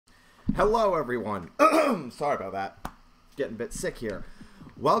Hello, everyone. Sorry about that. Getting a bit sick here.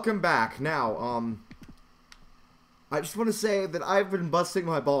 Welcome back. Now, I just want to say that I've been busting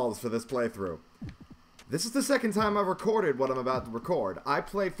my balls for this playthrough. This is the second time I've recorded what I'm about to record. I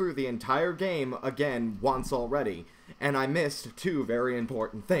played through the entire game again once already, and I missed two very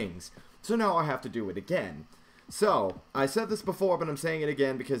important things. So now I have to do it again. So, I said this before, but I'm saying it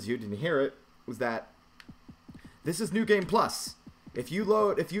again because you didn't hear it, was that this is New Game Plus. If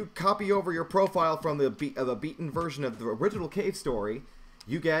you copy over your profile from the beaten version of the original cave story,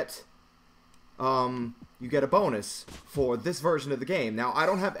 you get a bonus for this version of the game. Now, I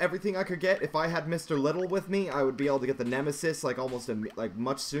don't have everything I could get. If I had Mr. Little with me, I would be able to get the Nemesis like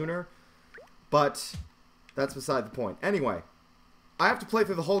much sooner. But that's beside the point. Anyway, I have to play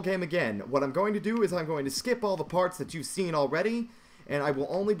through the whole game again. What I'm going to do is I'm going to skip all the parts that you've seen already, and I will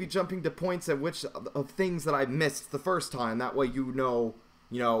only be jumping to points at which of things that I missed the first time. That way you know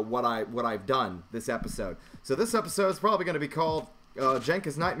what I've done this episode. So this episode is probably going to be called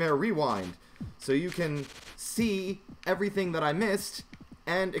Jenka's Nightmare Rewind. So you can see everything that I missed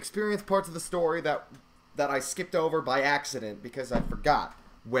and experience parts of the story that I skipped over by accident because I forgot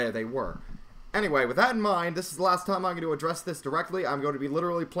where they were. Anyway, with that in mind, this is the last time I'm going to address this directly. I'm going to be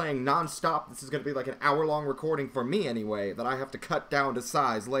literally playing non-stop. This is going to be like an hour-long recording for me anyway, that I have to cut down to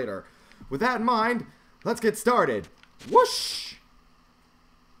size later. With that in mind, let's get started. Whoosh!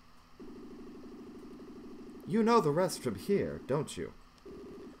 You know the rest from here, don't you?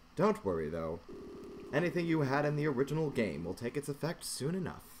 Don't worry, though. Anything you had in the original game will take its effect soon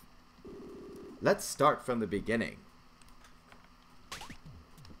enough. Let's start from the beginning.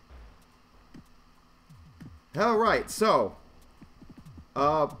 Alright, so,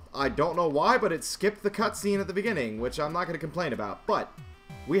 I don't know why, but it skipped the cutscene at the beginning, which I'm not going to complain about. But,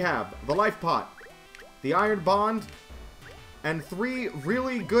 we have the Life Pot, the Iron Bond, and 3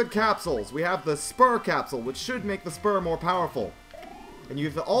 really good capsules. We have the Spur capsule, which should make the Spur more powerful. And you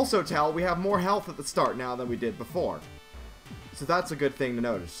can also tell we have more health at the start now than we did before. So that's a good thing to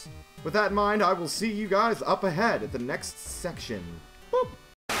notice. With that in mind, I will see you guys up ahead at the next section. Boop.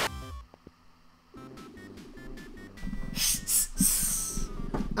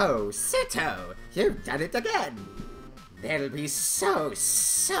 Oh, Suto, you've done it again. They'll be so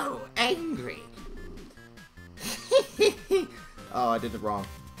angry. Oh, I did it wrong.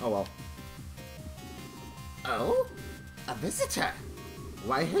 Oh well. Oh? A visitor?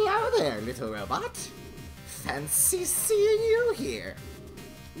 Why, hello there, little robot. Fancy seeing you here.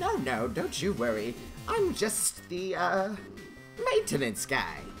 No, don't you worry. I'm just the, maintenance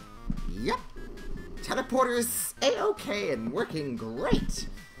guy. Yup. Teleporter's A-okay and working great.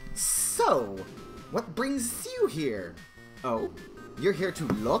 So, what brings you here? Oh, you're here to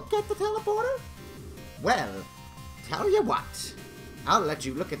look at the teleporter? Well, tell you what. I'll let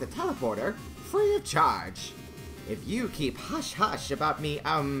you look at the teleporter free of charge. If you keep hush-hush about me,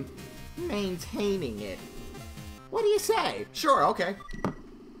 maintaining it. What do you say? Sure, okay.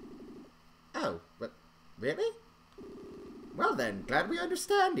 Oh, but really? Well then, glad we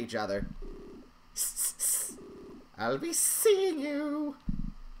understand each other. I'll be seeing you.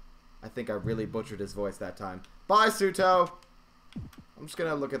 I think I really butchered his voice that time. Bye, Suto! I'm just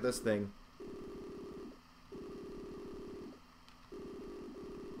gonna look at this thing.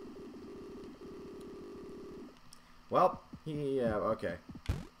 Well, yeah, okay.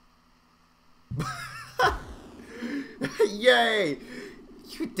 Yay!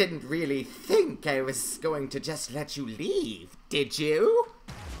 You didn't really think I was going to just let you leave, did you?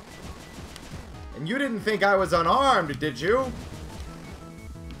 And you didn't think I was unarmed, did you?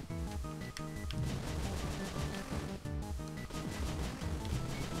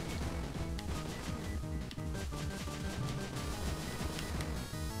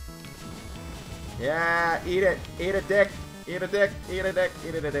 Yeah, eat it. Eat a dick. Eat a dick. Eat a dick.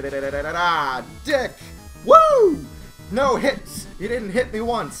 Eat a dick. Ah, dick. Woo! No hits. You didn't hit me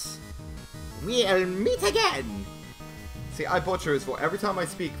once. We'll meet again. See, I butcher his voice. Every time I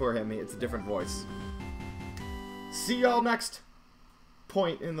speak for him, it's a different voice. See y'all next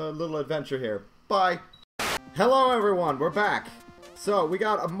point in the little adventure here. Bye. Hello, everyone. We're back. So, we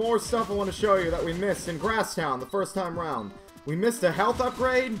got more stuff I want to show you that we missed in Grasstown the first time round. We missed a health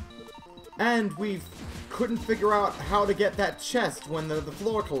upgrade. And we couldn't figure out how to get that chest when the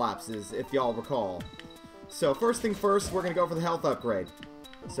floor collapses, if y'all recall. So first thing first, we're going to go for the health upgrade.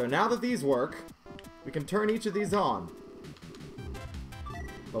 So now that these work, we can turn each of these on.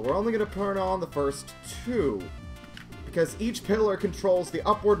 But we're only going to turn on the first 2. Because each pillar controls the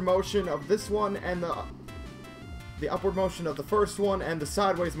upward motion of this one and the upward motion of the first one and the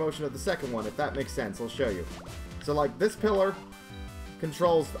sideways motion of the second one, if that makes sense. I'll show you. So like this pillar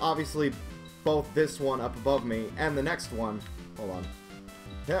controls, obviously, both this one up above me and the next one. Hold on.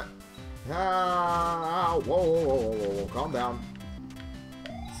 Yeah. Ah, whoa, whoa, whoa, whoa, whoa, calm down.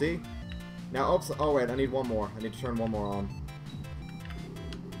 See? Now, oops, oh wait, I need one more. I need to turn one more on.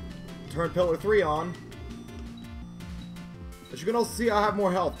 Turn pillar 3 on. As you can also see, I have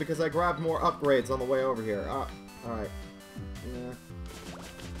more health because I grabbed more upgrades on the way over here. Alright. Yeah.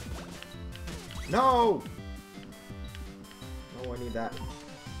 No! Oh, I need that.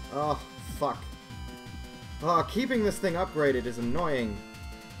 Oh, fuck. Oh, keeping this thing upgraded is annoying.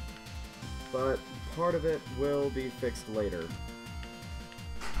 But part of it will be fixed later.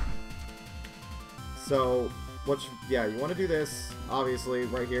 So, yeah, you want to do this. Obviously,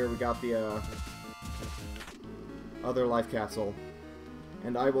 right here we got the other life capsule.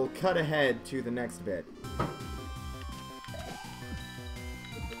 And I will cut ahead to the next bit.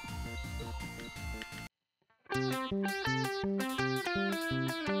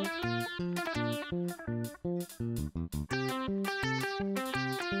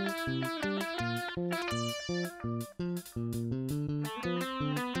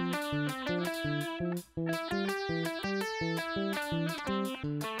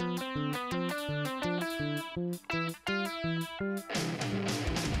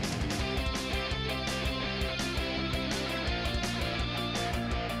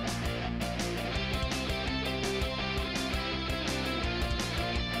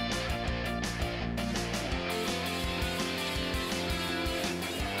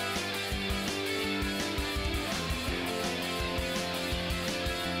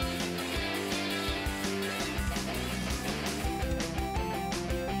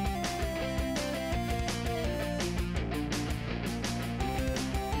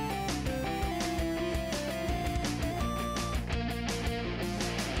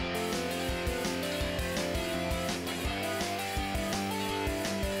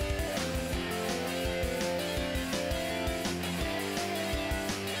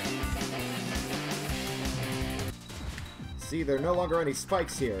 See, there are no longer any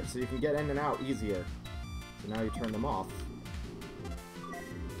spikes here, so you can get in and out easier. So now you turn them off.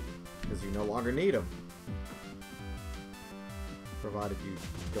 Because you no longer need them. Provided you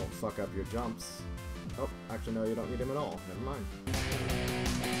don't fuck up your jumps. Oh, actually no, you don't need them at all. Never mind.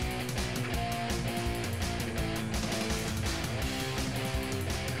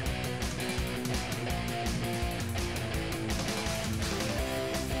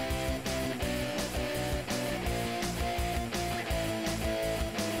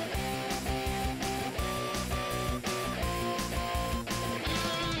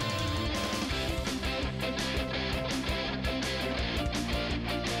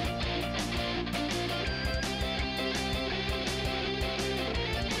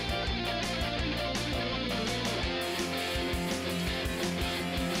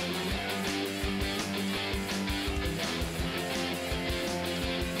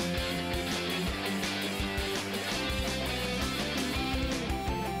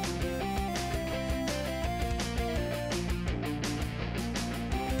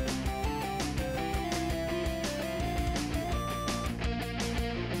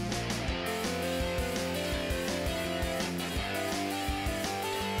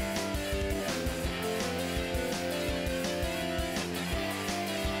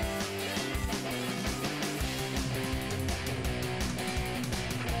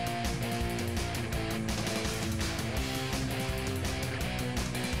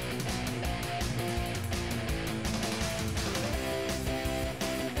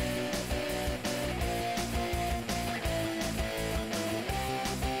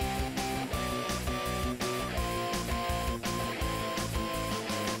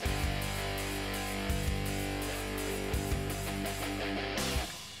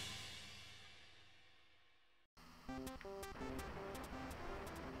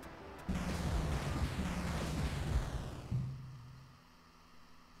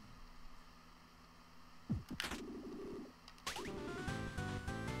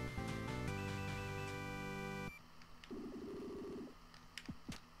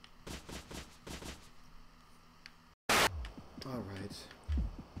 Alright.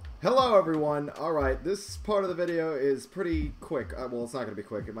 Hello everyone! Alright, this part of the video is pretty quick. Well, it's not going to be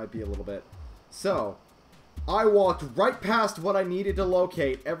quick. It might be a little bit. So, I walked right past what I needed to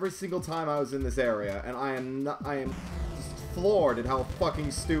locate every single time I was in this area, and I am just floored at how fucking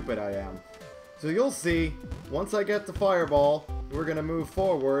stupid I am. So you'll see, once I get to Fireball, we're going to move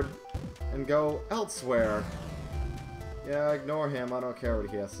forward and go elsewhere. Yeah, ignore him. I don't care what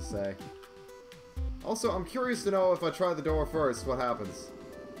he has to say. Also, I'm curious to know if I try the door first, what happens.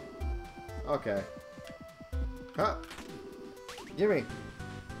 Okay. Huh. Gimme.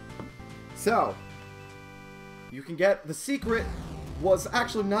 So, you can get the secret. Was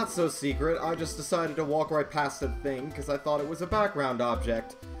actually not so secret. I just decided to walk right past the thing because I thought it was a background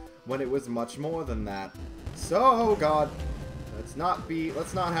object when it was much more than that. So, God, let's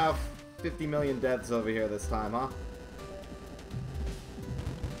not have 50 million deaths over here this time, huh?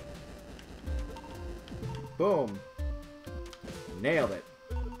 Boom. Nailed it.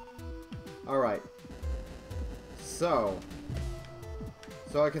 Alright. So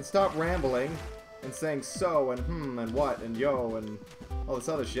I can stop rambling and saying so and and what and yo and all this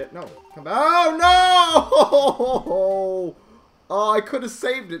other shit. No, come back. Oh no! Oh, I could have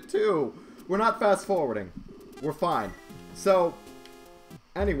saved it too. We're not fast forwarding. We're fine. So,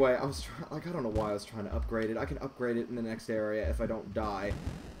 anyway, I was I don't know why I was trying to upgrade it. I can upgrade it in the next area if I don't die.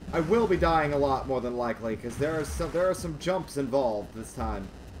 I will be dying a lot more than likely because there are some jumps involved this time.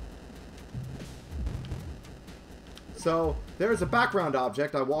 So, there's a background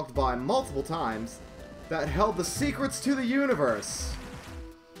object I walked by multiple times that held the secrets to the universe.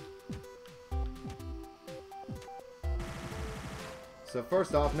 So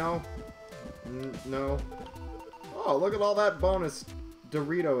first off, no. No. Oh, look at all that bonus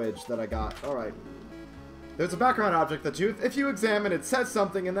Dorito-age that I got. Alright. There's a background object that if you examine it, says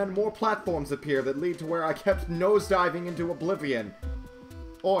something, and then more platforms appear that lead to where I kept nosediving into oblivion.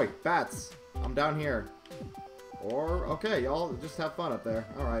 Oi, bats. I'm down here. Or, okay, y'all just have fun up there.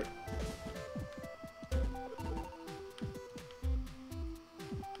 Alright.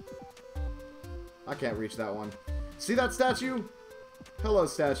 I can't reach that one. See that statue? Hello,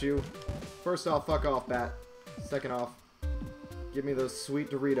 statue. First off, fuck off, bat. Second off, give me those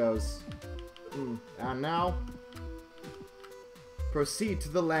sweet Doritos. And now, proceed to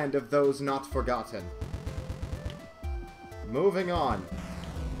the land of those not forgotten. Moving on.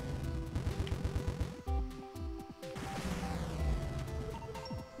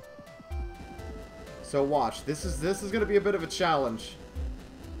 So watch, this is gonna be a bit of a challenge.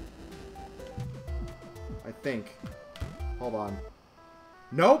 I think. Hold on.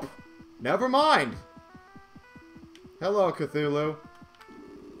 Nope! Never mind! Hello, Cthulhu.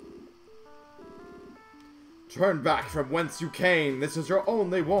 Turn back from whence you came. This is your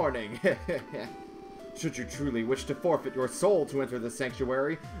only warning. Should you truly wish to forfeit your soul to enter the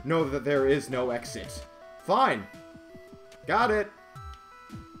sanctuary, know that there is no exit. Fine. Got it.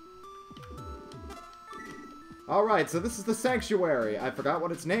 Alright, so this is the sanctuary. I forgot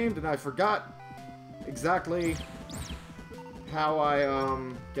what it's named, and I forgot exactly how I,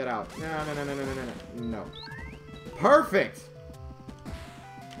 get out. No. Perfect!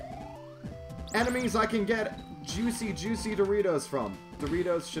 Enemies I can get juicy Doritos from.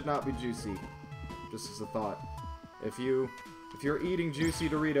 Doritos should not be juicy. Just as a thought. If you're eating juicy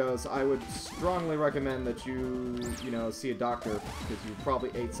Doritos, I would strongly recommend that you know, see a doctor, because you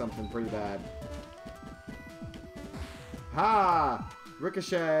probably ate something pretty bad. Ha!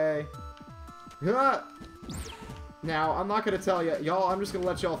 Ricochet! Ha! Now, I'm not gonna tell you, y'all, I'm just gonna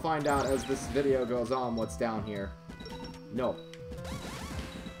let y'all find out as this video goes on what's down here. No.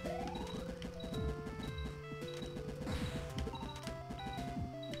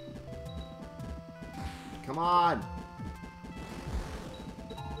 Come on!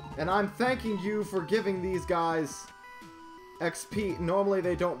 And I'm thanking you for giving these guys XP. Normally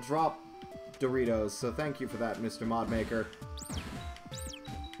they don't drop Doritos, so thank you for that, Mr. Modmaker.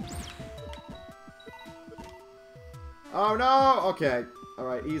 Oh no! Okay.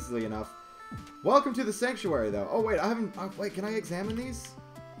 Alright, easily enough. Welcome to the sanctuary, though. Oh, wait, I haven't... wait, can I examine these?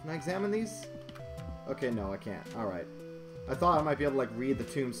 Can I examine these? Okay, no, I can't. Alright. I thought I might be able to, like, read the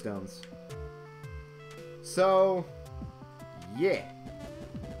tombstones. So... yeah.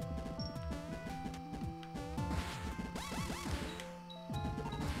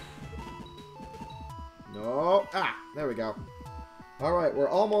 No. Ah, there we go. Alright, we're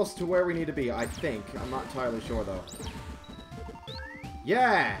almost to where we need to be, I think. I'm not entirely sure, though.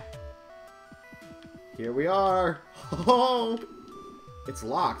 Yeah! Here we are. Oh! It's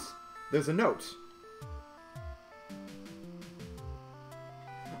locked. There's a note.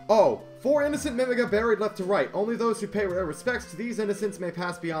 Oh, 4 innocent Mimiga buried left to right. Only those who pay their respects to these innocents may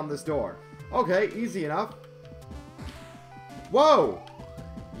pass beyond this door. Okay, easy enough. Whoa!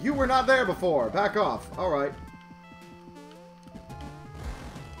 You were not there before. Back off. Alright.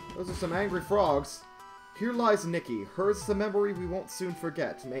 Those are some angry frogs. Here lies Nikki. Hers is a memory we won't soon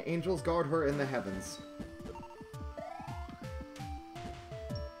forget. May angels guard her in the heavens.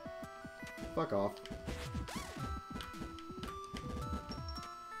 Fuck off.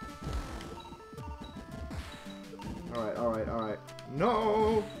 Alright, alright, alright.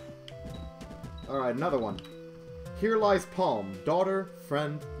 No! Alright, another one. Here lies Palm, daughter,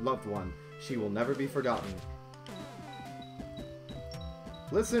 friend, loved one. She will never be forgotten.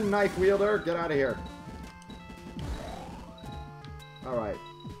 Listen, knife wielder, get out of here. Alright.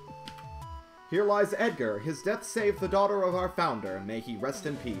 Here lies Edgar. His death saved the daughter of our founder. May he rest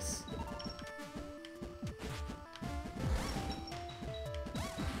in peace.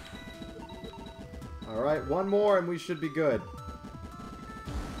 Alright, one more and we should be good.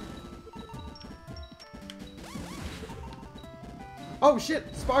 Oh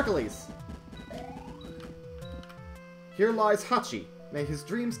shit! Sparklies! Here lies Hachi. May his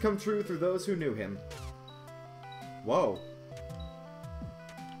dreams come true through those who knew him. Whoa.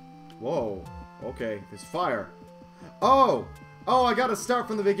 Whoa. Okay, there's fire. Oh! Oh, I gotta start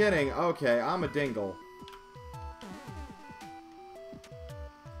from the beginning. Okay, I'm a dingle.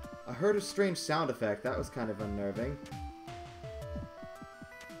 I heard a strange sound effect. That was kind of unnerving.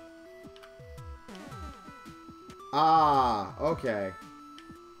 Ah, okay.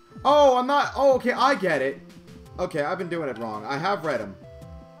 Oh, I'm not... Oh, okay, I get it. Okay, I've been doing it wrong. I have read them.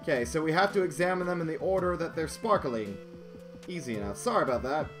 Okay, so we have to examine them in the order that they're sparkling. Easy enough. Sorry about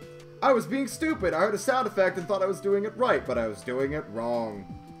that. I was being stupid. I heard a sound effect and thought I was doing it right, but I was doing it wrong.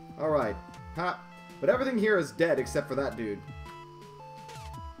 Alright. Ha. But everything here is dead except for that dude.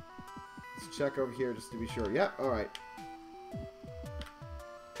 Let's check over here just to be sure. Yep, alright.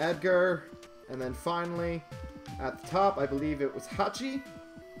 Edgar. And then finally, at the top, I believe it was Hachi.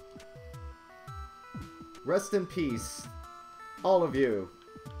 Rest in peace, all of you.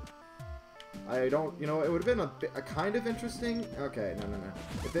 I don't, you know, it would have been a kind of interesting. Okay, no.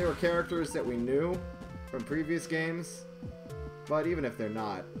 If they were characters that we knew from previous games, but even if they're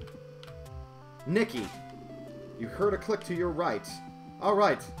not. Nikki, you heard a click to your right. All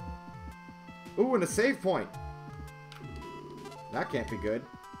right. Ooh, and a save point. That can't be good.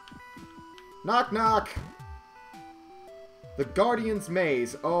 Knock, knock. The Guardian's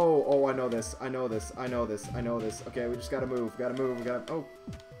Maze. Oh, I know this. I know this. Okay, we just gotta move. Oh.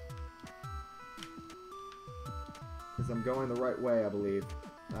 Because I'm going the right way, I believe.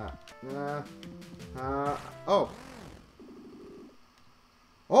 Oh.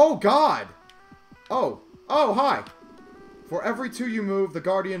 Oh, God! Oh, hi! For every 2 you move, the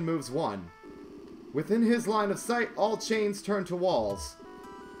Guardian moves 1. Within his line of sight, all chains turn to walls.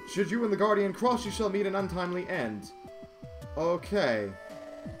 Should you and the Guardian cross, you shall meet an untimely end. Okay.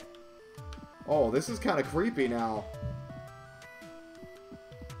 Oh, this is kind of creepy now.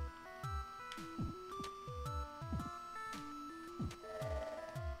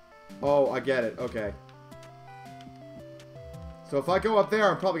 Oh, I get it. Okay. So if I go up there,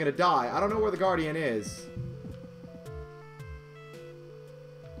 I'm probably gonna die. I don't know where the Guardian is.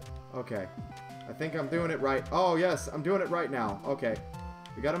 Okay. I think I'm doing it right. Oh, yes. I'm doing it right now. Okay.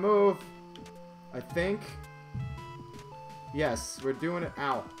 We gotta move. I think... Yes, we're doing it.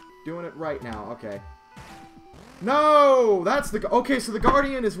 Ow. Doing it right now. Okay. No! That's the... Okay, so the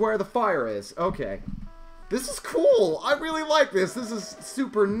Guardian is where the fire is. Okay. This is cool! I really like this. This is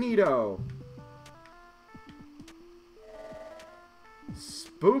super neato.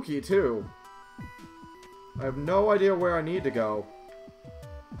 Spooky, too. I have no idea where I need to go.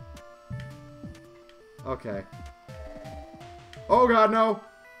 Okay. Oh, God, no.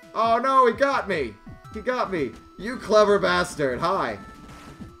 Oh, no, he got me. He got me. You clever bastard. Hi.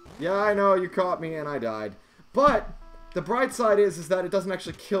 Yeah, I know, you caught me and I died. But, the bright side is that it doesn't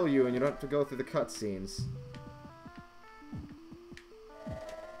actually kill you and you don't have to go through the cutscenes.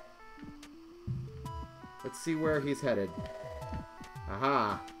 Let's see where he's headed.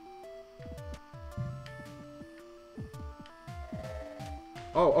 Aha.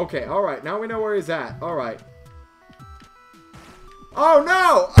 Oh, okay, alright. Now we know where he's at. Alright. Oh,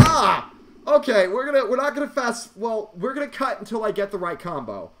 no! Ah! Okay, we're not gonna we're gonna cut until I get the right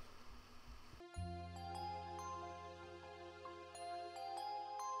combo.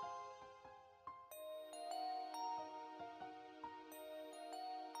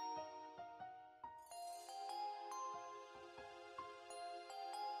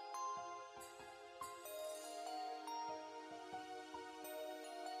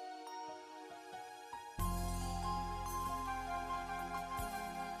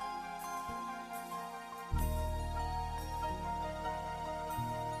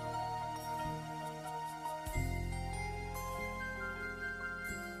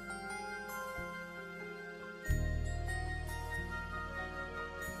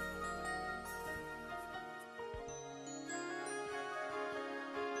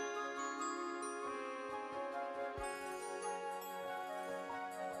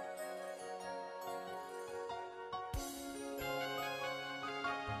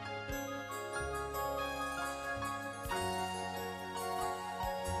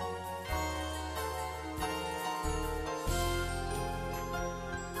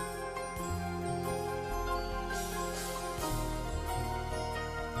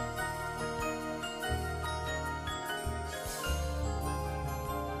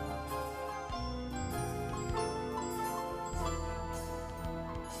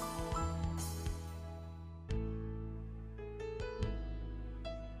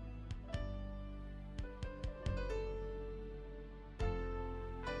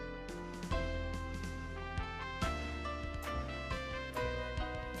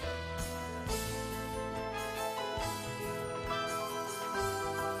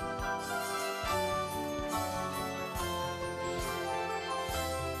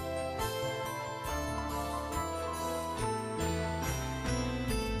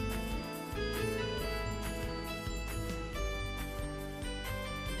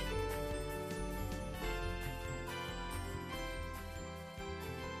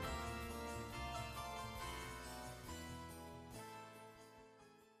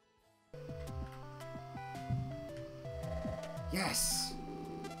 Yes.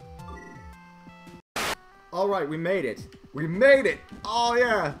 Alright, we made it. We made it! Oh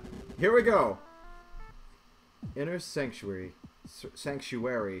yeah! Here we go. Inner Sanctuary.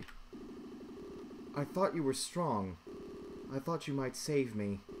 Sanctuary. I thought you were strong. I thought you might save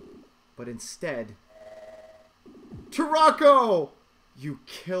me. But instead... Tarako! You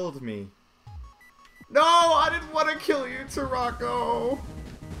killed me. No! I didn't want to kill you, Tarako!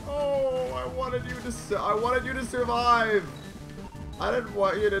 Oh, I wanted you to survive! I didn't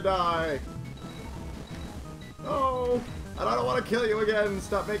want you to die. No! And I don't want to kill you again.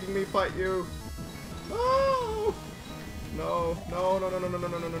 Stop making me fight you. Oh! No, no, no, no, no, no, no,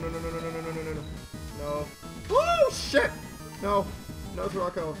 no, no, no, no, no, no, no, no, no, no, no. No. Oh, shit! No. No,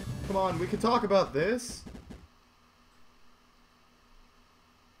 Tarako. Come on, we can talk about this.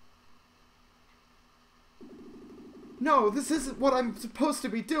 No, this isn't what I'm supposed to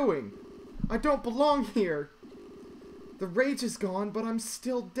be doing. I don't belong here. The rage is gone, but I'm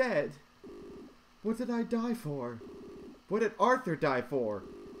still dead. What did I die for? What did Arthur die for?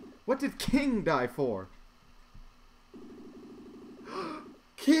 What did King die for?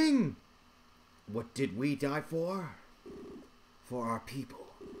 King! What did we die for? For our people.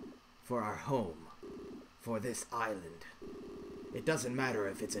 For our home. For this island. It doesn't matter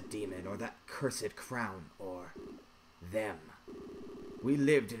if it's a demon or that cursed crown or them. We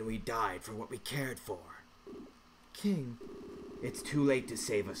lived and we died for what we cared for. King. It's too late to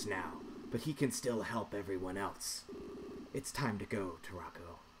save us now, but he can still help everyone else. It's time to go,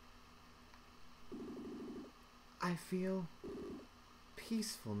 Tarako. I feel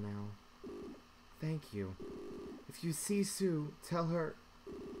peaceful now. Thank you. If you see Sue, tell her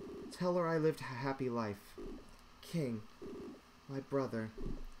I lived a happy life. King, my brother,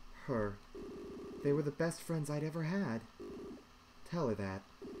 her, they were the best friends I'd ever had. Tell her that.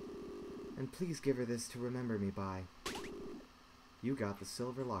 And please give her this to remember me by. You got the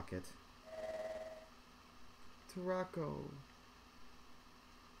silver locket. Tarako.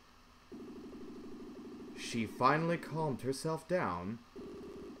 She finally calmed herself down.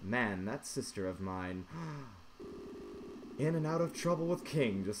 Man, that sister of mine. In and out of trouble with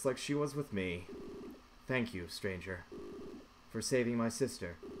King, just like she was with me. Thank you, stranger. For saving my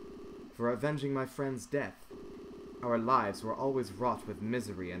sister. For avenging my friend's death. Our lives were always wrought with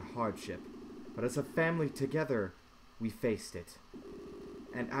misery and hardship. But as a family together, we faced it.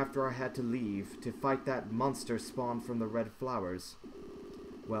 And after I had to leave to fight that monster spawned from the red flowers,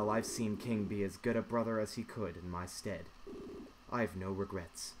 well, I've seen King be as good a brother as he could in my stead. I've no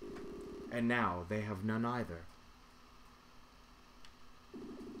regrets. And now they have none either.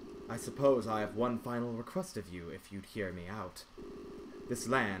 I suppose I have one final request of you, if you'd hear me out. This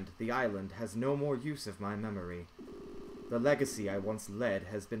land, the island, has no more use of my memory. The legacy I once led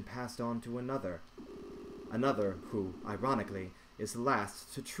has been passed on to another. Another who, ironically, is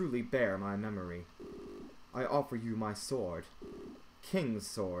last to truly bear my memory. I offer you my sword. King's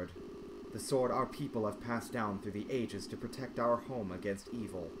sword. The sword our people have passed down through the ages to protect our home against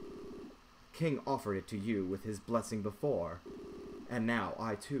evil. King offered it to you with his blessing before, and now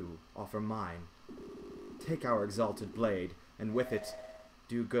I too offer mine. Take our exalted blade, and with it,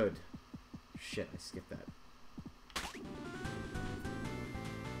 do good. Shit, I skipped that.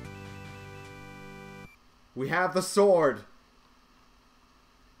 We have the sword!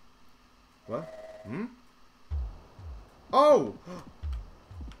 What? Hmm? Oh!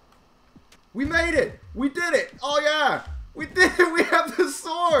 We made it! We did it! Oh yeah! We did it! We have the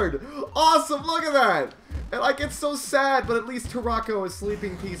sword! Awesome! Look at that! And I get so sad, but at least Tarako is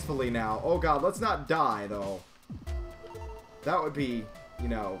sleeping peacefully now. Oh god, let's not die, though. That would be, you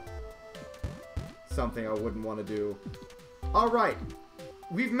know, something I wouldn't want to do. Alright.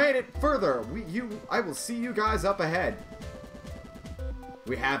 We've made it further. I will see you guys up ahead.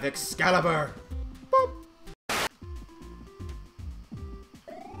 We have Excalibur! Boop!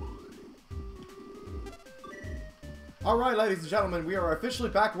 Alright, ladies and gentlemen, we are officially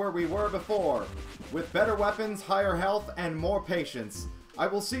back where we were before, with better weapons, higher health, and more patience. I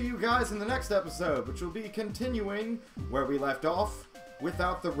will see you guys in the next episode, which will be continuing where we left off,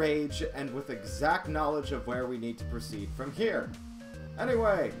 without the rage, and with exact knowledge of where we need to proceed from here.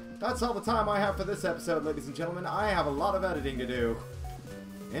 Anyway, that's all the time I have for this episode, ladies and gentlemen. I have a lot of editing to do.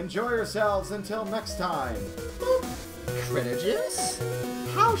 Enjoy yourselves until next time. Critter Juice?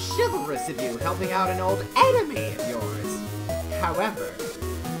 How chivalrous of you helping out an old enemy of yours. However,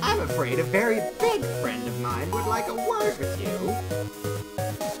 I'm afraid a very big friend of mine would like a word with you.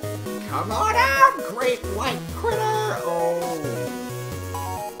 Come on out, great white critter! Oh.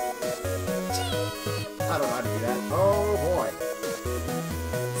 I don't know how to do that. Oh boy.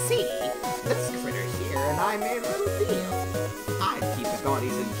 See, this critter here and I made a little deal.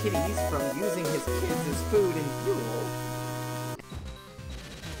 bunnies and kitties from using his kids as food and fuel.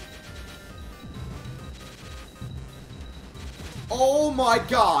 Oh my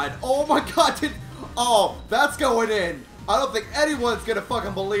god! Oh my god! Oh, that's going in! I don't think anyone's gonna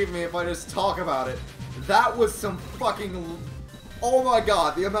fucking believe me if I just talk about it. That was some fucking... Oh my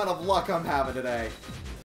god, the amount of luck I'm having today.